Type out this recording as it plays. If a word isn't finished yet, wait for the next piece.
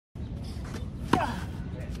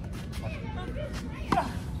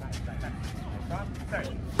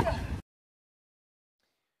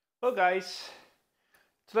Hello guys,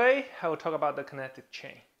 today I will talk about the kinetic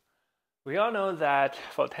chain. We all know that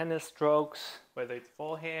for tennis strokes, whether it's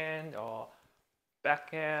forehand or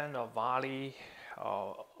backhand or volley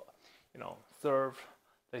or serve,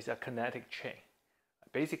 there's a kinetic chain.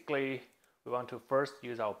 Basically, we want to first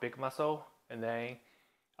use our big muscle and then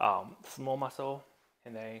small muscle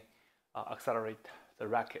and then accelerate the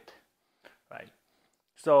racket, right?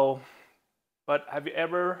 So, but have you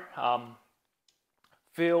ever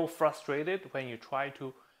feel frustrated when you try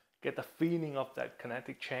to get the feeling of that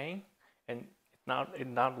kinetic chain and it's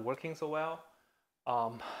not working so well?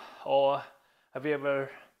 Or have you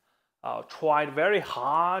ever tried very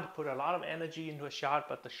hard, put a lot of energy into a shot,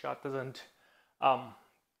 but the shot doesn't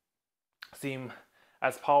seem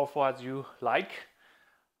as powerful as you like?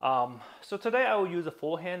 So today I will use a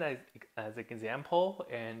forehand as an example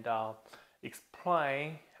and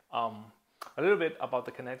explain a little bit about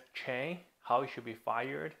the kinetic chain, how it should be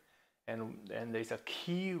fired, and there's a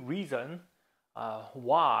key reason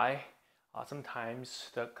why sometimes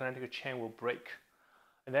the kinetic chain will break.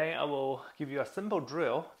 And then I will give you a simple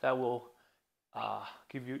drill that will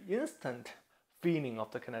give you instant feeling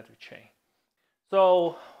of the kinetic chain.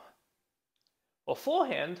 So for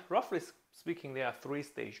forehand, roughly speaking, there are three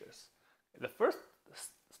stages. The first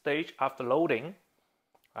stage after loading,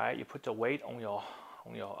 right, you put the weight on your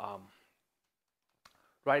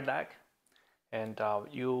right leg, and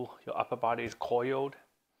your upper body is coiled,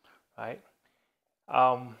 right?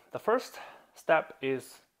 The first step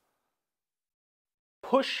is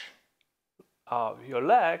push your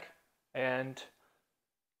leg and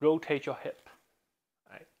rotate your hip,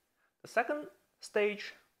 right? The second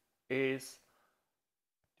stage is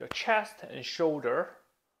your chest and shoulder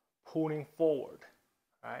pulling forward,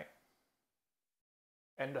 right?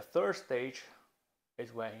 And the third stage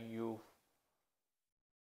is when you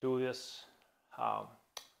do this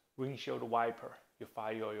windshield wiper, you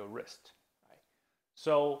fire your wrist, right?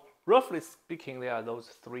 So roughly speaking, there are those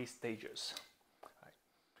three stages, right?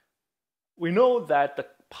 We know that the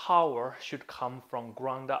power should come from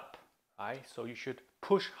ground up, right? So you should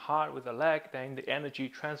push hard with the leg, then the energy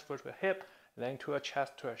transfers to your hip, then to your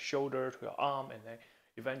chest, to your shoulder, to your arm, and then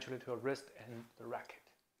eventually to your wrist and the racket.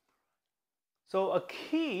 So a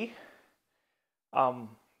key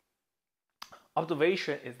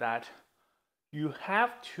observation is that you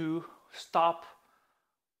have to stop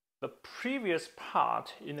the previous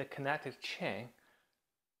part in the kinetic chain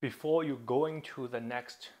before you go into the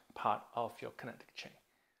next part of your kinetic chain,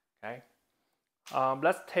 okay?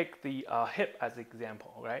 Let's take the hip as an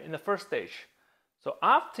example, right? In the first stage, so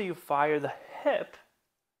after you fire the hip,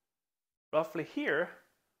 roughly here,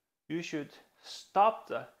 you should stop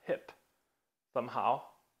the hip somehow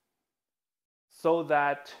so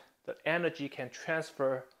that the energy can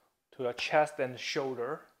transfer to your chest and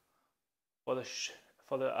shoulder for the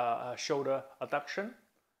shoulder adduction,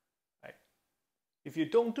 right? If you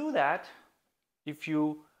don't do that, if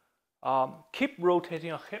you keep rotating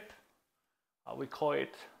your hip, we call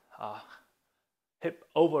it hip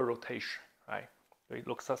over rotation, right? So it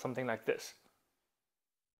looks like something like this,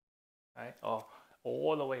 right? Or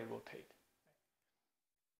all the way rotate.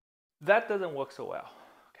 That doesn't work so well,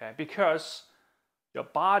 okay? Because your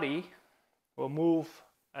body will move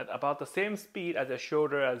at about the same speed as your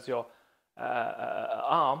shoulder, as your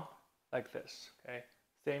arm, like this, okay?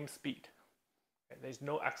 Same speed. Okay? There's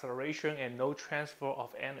no acceleration and no transfer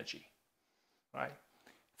of energy, right?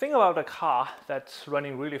 Think about a car that's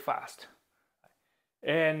running really fast.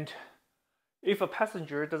 And if a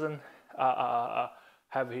passenger doesn't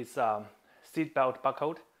have his seatbelt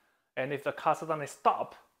buckled, and if the car suddenly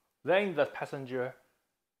stops, then the passenger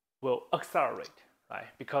will accelerate, right?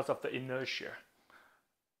 Because of the inertia.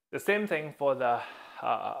 The same thing for the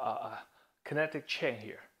kinetic chain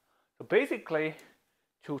here. So basically,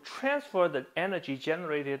 to transfer the energy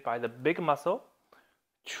generated by the big muscle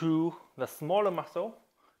to the smaller muscle,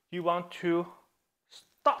 you want to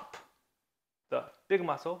stop the big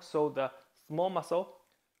muscle so the small muscle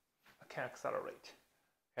can accelerate,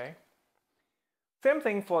 okay? Same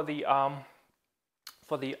thing for the arm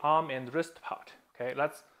and wrist part, okay?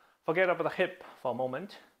 Let's forget about the hip for a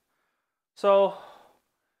moment. So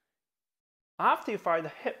after you fire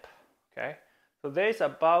the hip, okay, so there's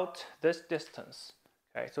about this distance,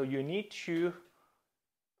 okay? So you need to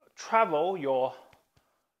travel your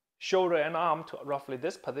shoulder and arm to roughly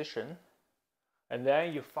this position, and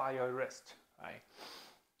then you fire your wrist, right?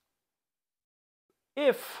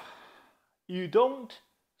 If you don't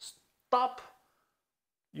stop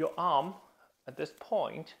your arm at this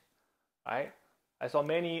point, right? I saw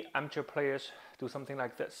many amateur players do something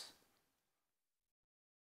like this,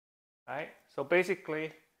 right? So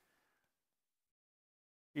basically,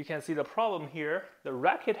 you can see the problem here. The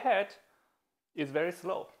racket head is very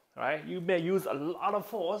slow, right? You may use a lot of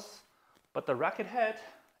force, but the racket head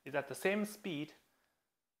is at the same speed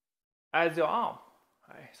as your arm,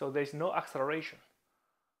 right? So there's no acceleration.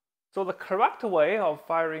 So the correct way of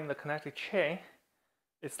firing the kinetic chain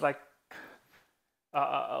is like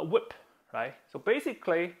a whip, right? So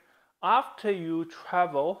basically, after you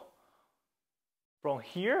travel from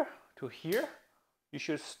here to here, you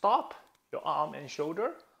should stop your arm and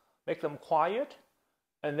shoulder, make them quiet,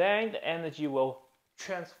 and then the energy will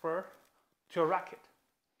transfer to your racket.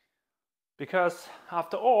 Because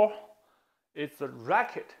after all, it's the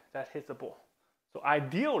racket that hits the ball. So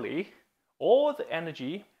ideally, all the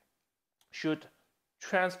energy should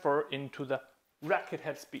transfer into the racket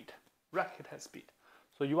head speed.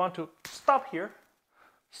 So you want to stop here,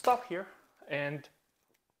 and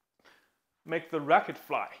make the racket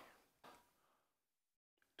fly.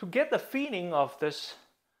 To get the feeling of this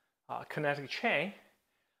kinetic chain,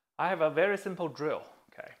 I have a very simple drill.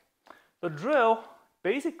 Okay, the drill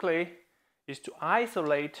basically is to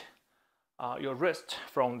isolate your wrist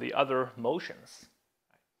from the other motions.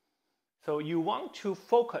 So you want to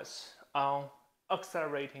focus on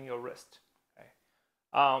accelerating your wrist.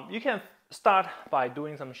 Okay? You can start by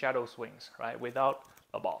doing some shadow swings, right, without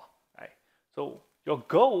the ball. Right? So your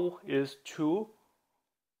goal is to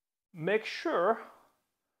make sure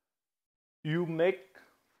you make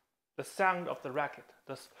the sound of the racket,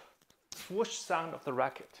 the swoosh sound of the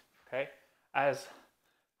racket, okay, as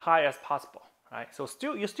high as possible, right? So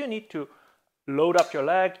you still need to load up your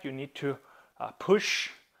leg. You need to push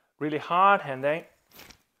really hard, and then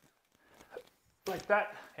like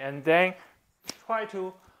that, and then try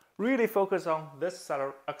to really focus on this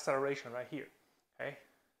acceleration right here. Okay,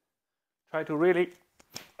 try to really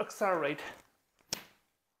accelerate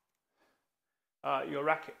your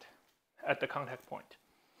racket at the contact point,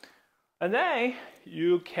 and then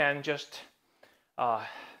you can just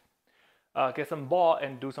get some ball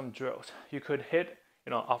and do some drills. You could hit,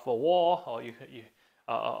 off a wall, or you could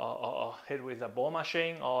hit with a ball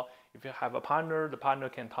machine, or if you have a partner, the partner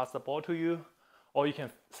can toss the ball to you, or you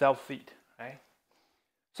can self-feed, right?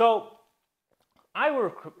 So I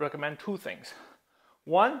will recommend two things.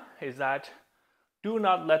 One is that do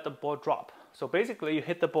not let the ball drop. So basically you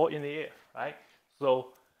hit the ball in the air, right?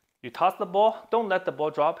 So you toss the ball, don't let the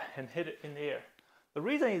ball drop and hit it in the air. The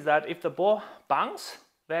reason is that if the ball bounces,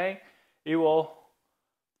 then it will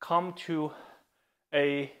come to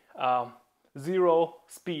a zero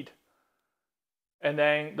speed, and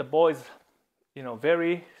then the ball is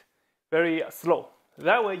very, very slow.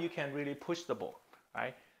 That way you can really push the ball,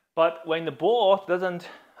 right? But when the ball doesn't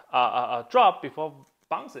drop before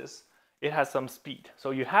bounces, it has some speed.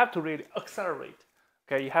 So you have to really accelerate.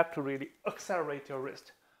 Okay, you have to really accelerate your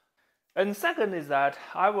wrist. And second is that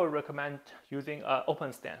I will recommend using an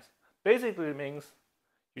open stance. Basically it means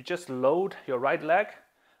you just load your right leg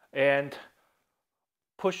and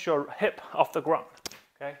push your hip off the ground.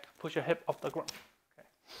 Okay, push your hip off the ground. Okay.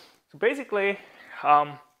 So basically,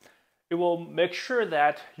 it will make sure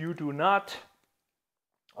that you do not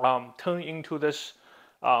turn into this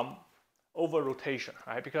over rotation,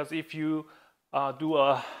 right? Because if you do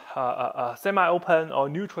a semi-open or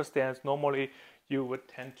neutral stance, normally you would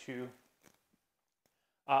tend to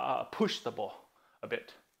push the ball a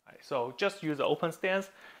bit. Right? So just use the open stance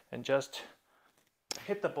and just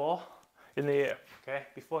hit the ball in the air, okay,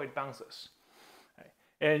 before it bounces. Right?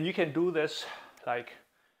 And you can do this like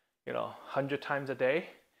 100 times a day,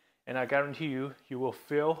 and I guarantee you, you will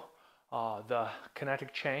feel the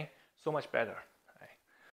kinetic chain so much better.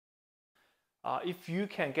 Right? If you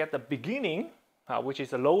can get the beginning, which is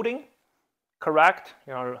the loading, correct,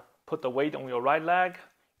 put the weight on your right leg,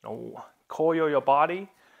 coil your body.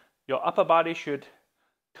 Your upper body should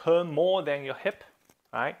turn more than your hip,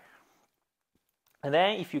 right? And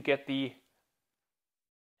then if you get the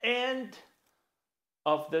end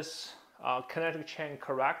of this kinetic chain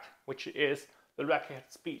correct, which is the racket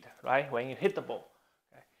speed, right? When you hit the ball.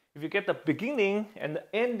 Okay? If you get the beginning and the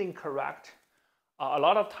ending correct, a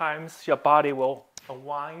lot of times your body will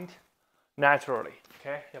unwind naturally.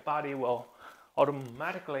 Okay? Your body will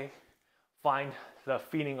automatically find the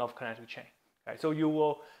feeling of kinetic chain. Okay? So you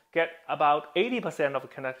will get about 80% of the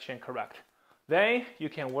kinetic chain correct. Then you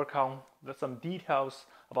can work on some details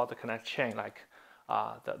about the kinetic chain, like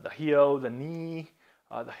the heel, the knee,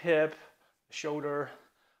 the hip, the shoulder,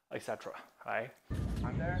 etc. Right?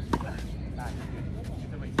 Under, back,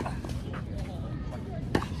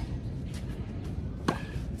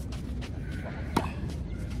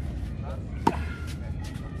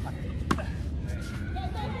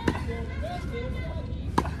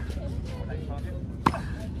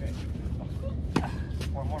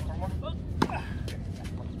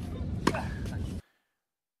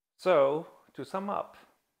 So to sum up,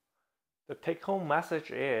 the take-home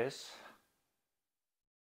message is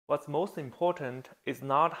what's most important is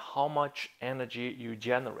not how much energy you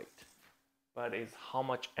generate, but it's how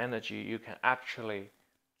much energy you can actually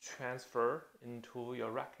transfer into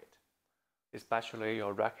your racket, especially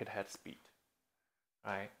your racket head speed,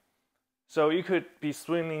 right? So you could be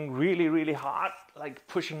swinging really, really hard, like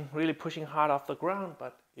really pushing hard off the ground,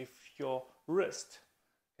 but if your wrist,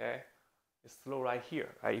 okay, is slow right here,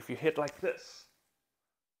 right? If you hit like this,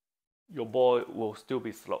 your ball will still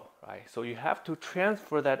be slow, right? So you have to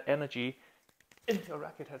transfer that energy into your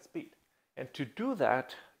racket head speed. And to do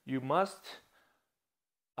that, you must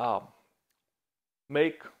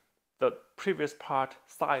make the previous part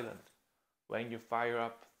silent when you fire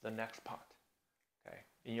up the next part, okay,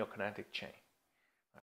 in your kinetic chain.